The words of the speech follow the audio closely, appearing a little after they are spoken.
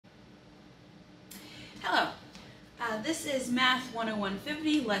Hello, this is Math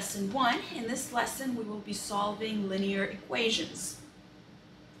 10150 Lesson 1. In this lesson we will be solving linear equations.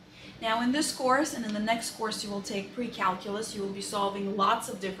 Now in this course and in the next course you will take pre-calculus. You will be solving lots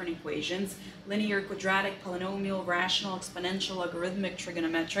of different equations: linear, quadratic, polynomial, rational, exponential, logarithmic,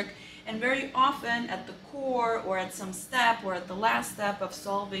 trigonometric. And very often at the core or at some step or at the last step of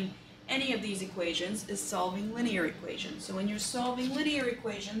solving any of these equations is solving linear equations. So when you're solving linear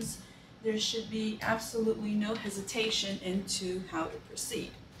equations, there should be absolutely no hesitation into how to proceed.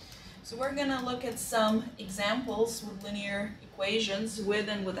 So we're going to look at some examples with linear equations with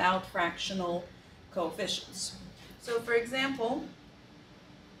and without fractional coefficients. So for example,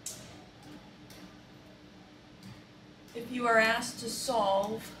 if you are asked to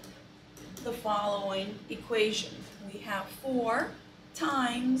solve the following equation, we have 4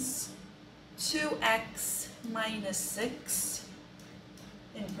 times 2x minus 6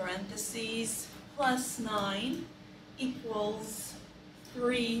 in parentheses plus 9 equals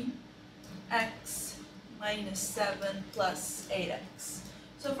 3x minus 7 plus 8x.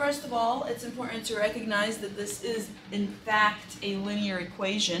 So first of all, it's important to recognize that this is in fact a linear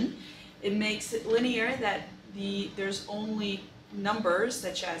equation. It makes it linear that there's only numbers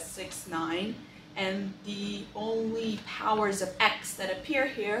such as 6, 9, and the only powers of x that appear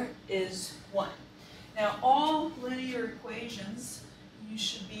here is 1. Now all linear equations you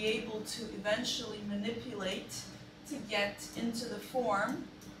should be able to eventually manipulate to get into the form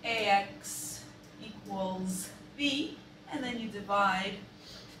ax equals b, and then you divide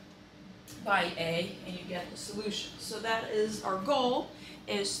by a and you get the solution. So that is our goal,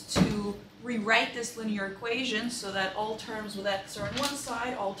 is to rewrite this linear equation so that all terms with x are on one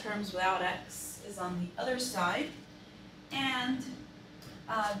side, all terms without x is on the other side, and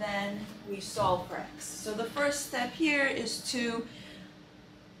then we solve for x. So the first step here is to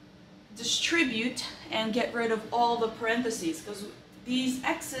distribute and get rid of all the parentheses, because these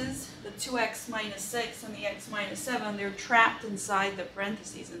x's, the 2x minus 6 and the x minus 7, they're trapped inside the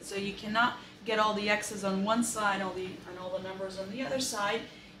parentheses, and so you cannot get all the x's on one side and all the numbers on the other side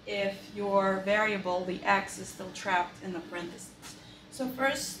if your variable, the x, is still trapped in the parentheses. So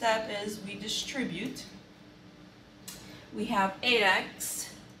first step is we distribute. We have 8x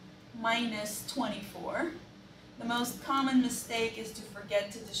minus 24. The most common mistake is to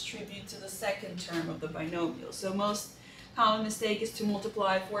forget to distribute to the second term of the binomial. So most common mistake is to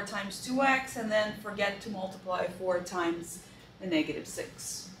multiply 4 times 2x and then forget to multiply 4 times the negative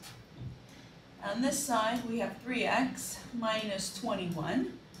 6. On this side we have 3x minus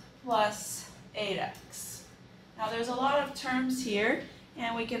 21 plus 8x. Now there's a lot of terms here,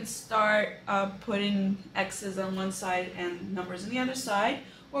 and we can start putting x's on one side and numbers on the other side,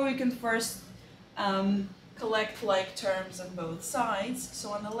 or we can first collect like terms on both sides. So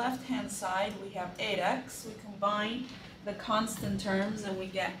on the left hand side we have 8x, we combine the constant terms and we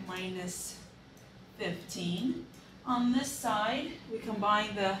get minus 15. On this side we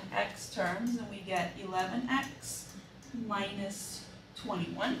combine the x terms and we get 11x minus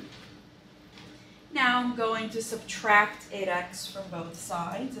 21. Now I'm going to subtract 8x from both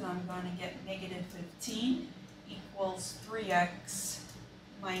sides, and I'm going to get negative 15 equals 3x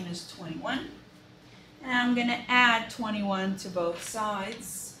minus 21. And I'm going to add 21 to both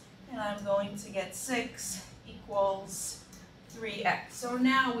sides, and I'm going to get 6 equals 3x. So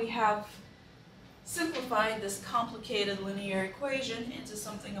now we have simplified this complicated linear equation into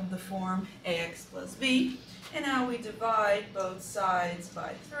something of the form ax plus b. And now we divide both sides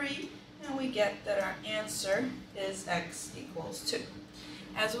by 3, and we get that our answer is x equals 2.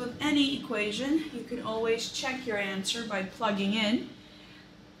 As with any equation, you can always check your answer by plugging in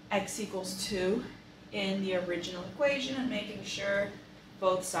x equals 2 in the original equation and making sure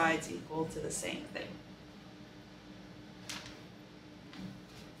both sides equal to the same thing.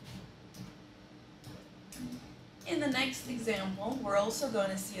 In the next example, we're also going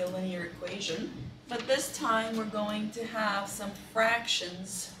to see a linear equation, but this time we're going to have some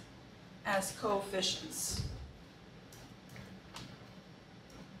fractions as coefficients.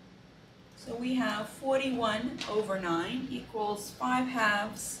 So we have 41 over 9 equals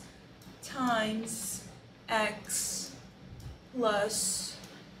 5/2 times x plus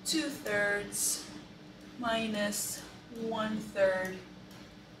 2/3 minus 1/3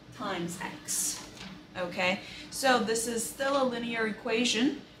 times x. Okay, so this is still a linear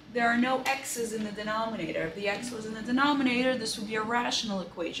equation. There are no x's in the denominator. If the x was in the denominator, this would be a rational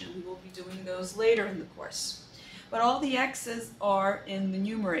equation. We will be doing those later in the course. But all the x's are in the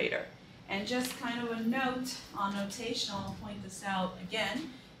numerator. And just kind of a note on notation, I'll point this out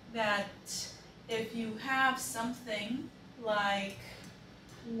again, that if you have something like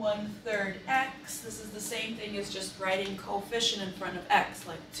 1/3 x. This is the same thing as just writing coefficient in front of x,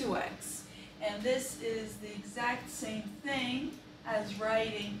 like 2x. And this is the exact same thing as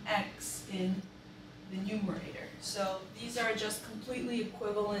writing x in the numerator. So these are just completely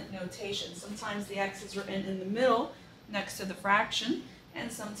equivalent notations. Sometimes the x is written in the middle next to the fraction,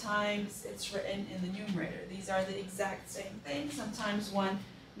 and sometimes it's written in the numerator. These are the exact same thing. Sometimes one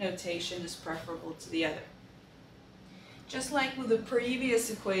notation is preferable to the other. Just like with the previous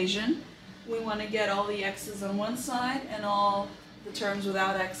equation, we want to get all the x's on one side and all the terms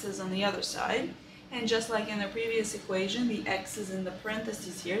without x's on the other side. And just like in the previous equation, the x is in the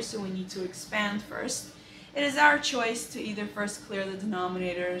parentheses here, so we need to expand first. It is our choice to either first clear the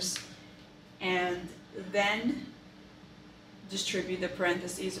denominators and then distribute the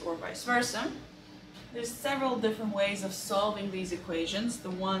parentheses, or vice versa. There's several different ways of solving these equations.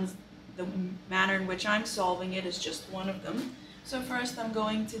 The manner in which I'm solving it is just one of them. So first I'm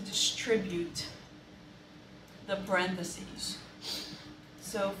going to distribute the parentheses.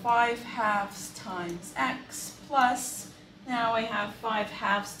 So 5/2 times x plus, now I have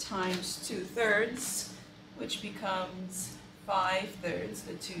 5/2 times 2/3, which becomes 5/3,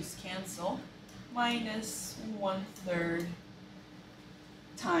 the 2's cancel, minus 1/3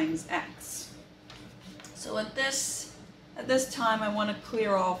 times x. So at this time I want to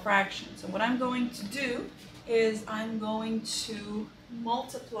clear all fractions. And what I'm going to do is I'm going to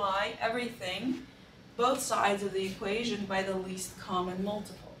multiply everything, both sides of the equation, by the least common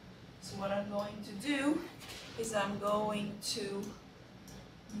multiple. So what I'm going to do is I'm going to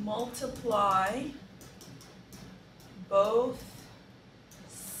multiply both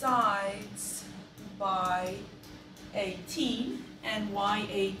sides by 18. And why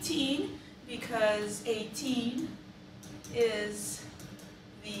 18? Because 18 is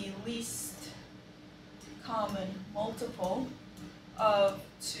the least common multiple of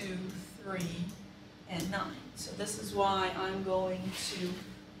 2, 3, and 9. So this is why I'm going to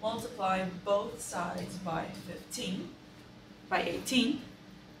multiply both sides by 18.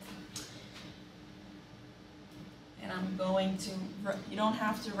 And I'm going to, you don't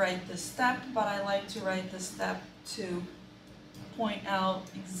have to write this step, but I like to write this step to point out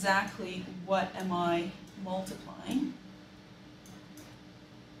exactly what am I multiplying.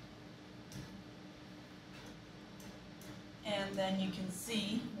 And then you can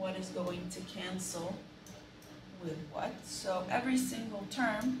see what is going to cancel with what. So every single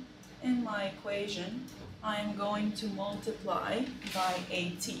term in my equation, I'm going to multiply by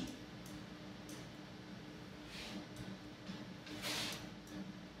 18.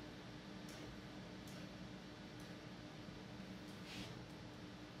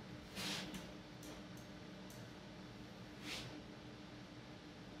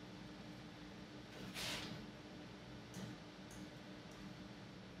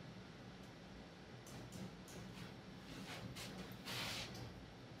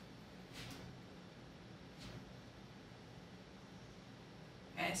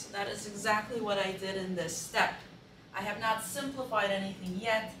 Okay, so that is exactly what I did in this step. I have not simplified anything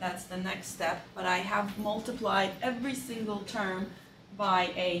yet, that's the next step, but I have multiplied every single term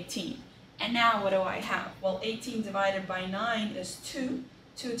by 18. And now what do I have? Well, 18 divided by 9 is 2.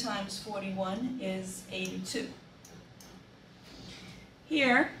 2 times 41 is 82.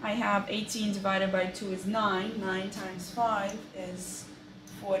 Here I have 18 divided by 2 is 9. 9 times 5 is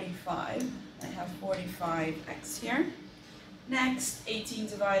 45. I have 45x here. Next, 18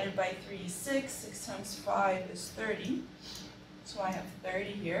 divided by 3 is 6. 6 times 5 is 30. So I have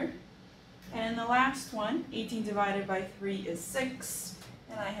 30 here. And the last one, 18 divided by 3 is 6.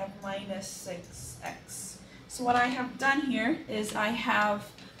 And I have minus 6x. So what I have done here is I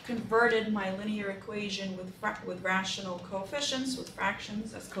have converted my linear equation with rational coefficients, with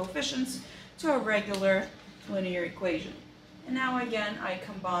fractions as coefficients, to a regular linear equation. And now again, I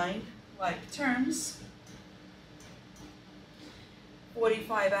combine like terms.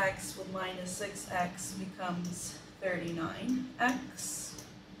 45x with minus 6x becomes 39x.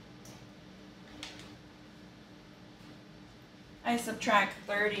 I subtract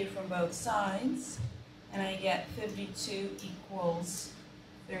 30 from both sides, and I get 52 equals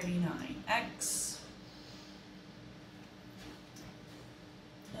 39x.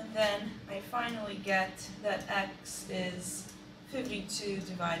 And then I finally get that x is 52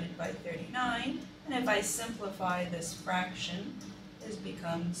 divided by 39, and if I simplify this fraction, this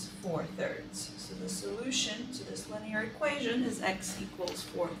becomes 4/3. So the solution to this linear equation is x equals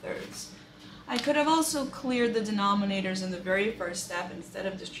 4/3. I could have also cleared the denominators in the very first step instead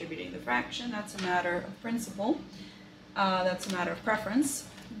of distributing the fraction. That's a matter of principle. That's a matter of preference.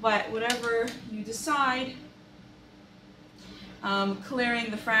 But whatever you decide, clearing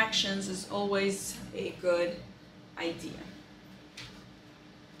the fractions is always a good idea.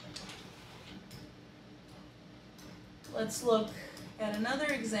 Let's look at another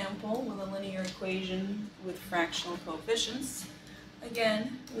example with a linear equation with fractional coefficients.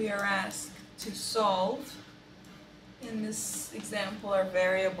 Again, we are asked to solve. In this example, our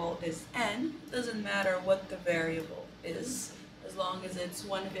variable is n. It doesn't matter what the variable is, as long as it's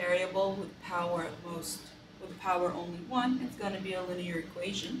one variable with power only 1, it's going to be a linear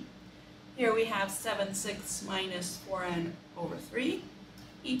equation. Here we have 7/6 minus 4n over 3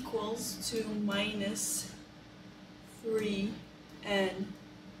 equals to minus 3n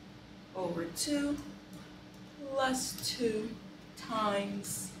over 2 plus 2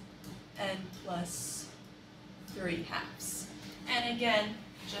 times n plus 3/2. And again,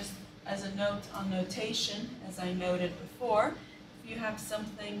 just as a note on notation, as I noted before, if you have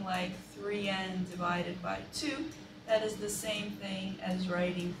something like 3n divided by 2, that is the same thing as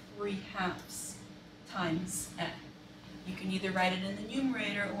writing 3/2 times n. You can either write it in the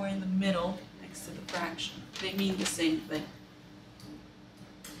numerator or in the middle next to the fraction. They mean the same thing.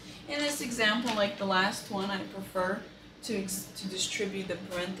 In this example, like the last one, I prefer to distribute the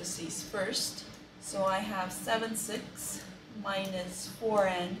parentheses first. So I have 7/6 minus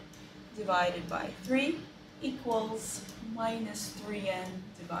 4n divided by 3 equals minus 3n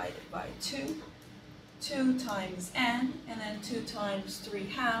divided by 2. 2 times n, and then 2 times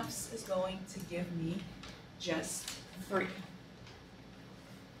 3/2 is going to give me just 3.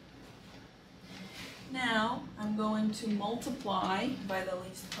 Now I'm going to multiply by the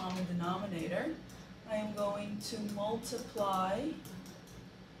least common denominator. I am going to multiply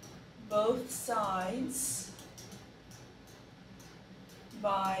both sides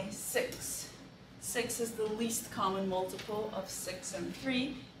by 6. 6 is the least common multiple of 6 and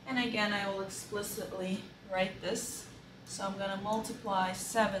 3. And again, I will explicitly write this. So I'm going to multiply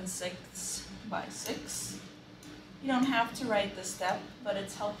 7/6 by 6. You don't have to write the step, but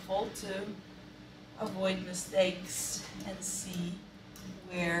it's helpful to avoid mistakes and see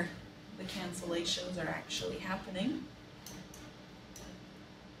where the cancellations are actually happening.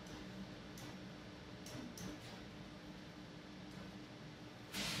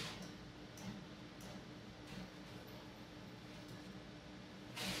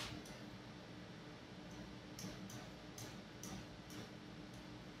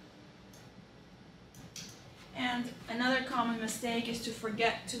 And another common mistake is to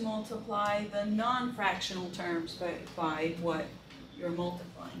forget to multiply the non-fractional terms by what you're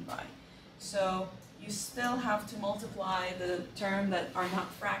multiplying by. So you still have to multiply the term that are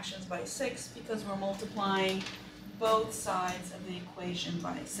not fractions by 6 because we're multiplying both sides of the equation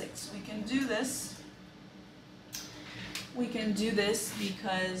by 6. We can do this. We can do this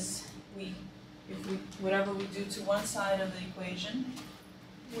because whatever we do to one side of the equation,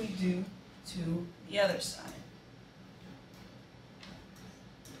 we do to the other side.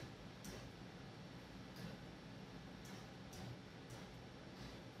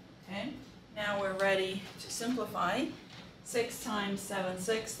 Okay, now we're ready to simplify. 6 times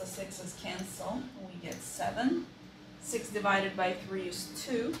 7/6, the 6's cancel, and we get 7. 6 divided by 3 is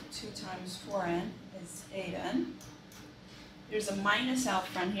 2. 2 times 4n is 8n. There's a minus out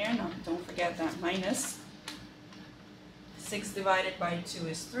front here, no, don't forget that minus. 6 divided by 2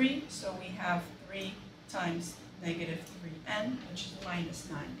 is 3, so we have 3 times negative 3n, which is minus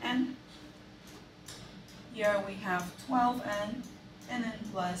 9n. Here we have 12n, and then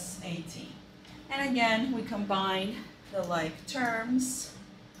plus 18. And again, we combine the like terms.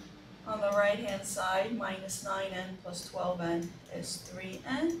 On the right-hand side, minus 9n plus 12n is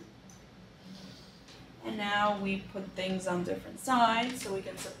 3n. And now we put things on different sides, so we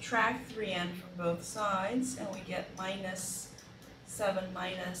can subtract 3n from both sides, and we get minus 7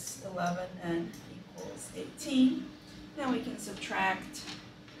 minus 11n equals 18. Then we can subtract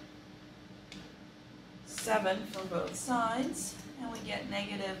 7 from both sides, and we get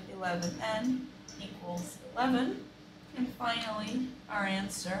negative 11n equals 11. And finally, our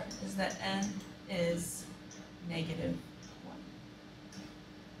answer is that n is negative 1.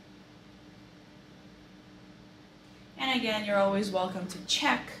 And again, you're always welcome to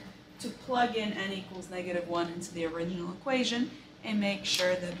check to plug in n equals negative 1 into the original equation and make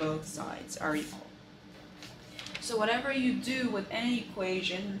sure that both sides are equal. So whatever you do with any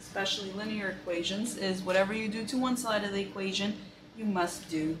equation, especially linear equations, is whatever you do to one side of the equation, you must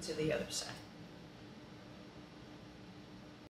do to the other side.